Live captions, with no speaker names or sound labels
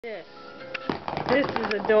This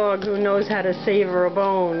is a dog who knows how to savor a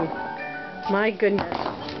bone. My goodness.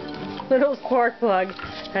 Little Sparkplug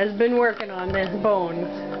has been working on this bone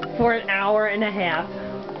for an hour and a half.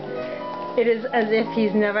 It is as if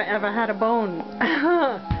he's never ever had a bone.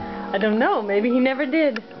 I don't know, maybe he never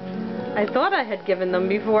did. I thought I had given them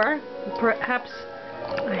before. Perhaps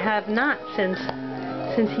I have not since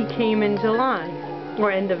he came in July or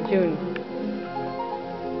end of June.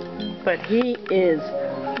 But he is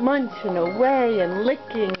munching away and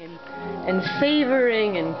licking and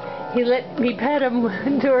savoring, and he let me pet him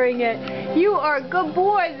during it. You are a good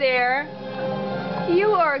boy there.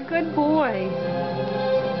 You are a good boy.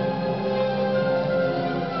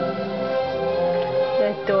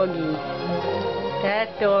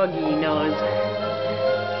 That doggy knows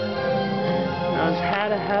how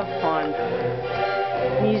to have fun.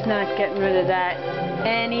 He's not getting rid of that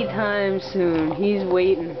anytime soon. He's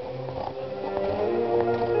waiting.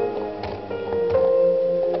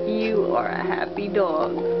 You are a happy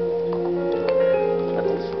dog,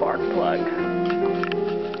 little Sparkplug.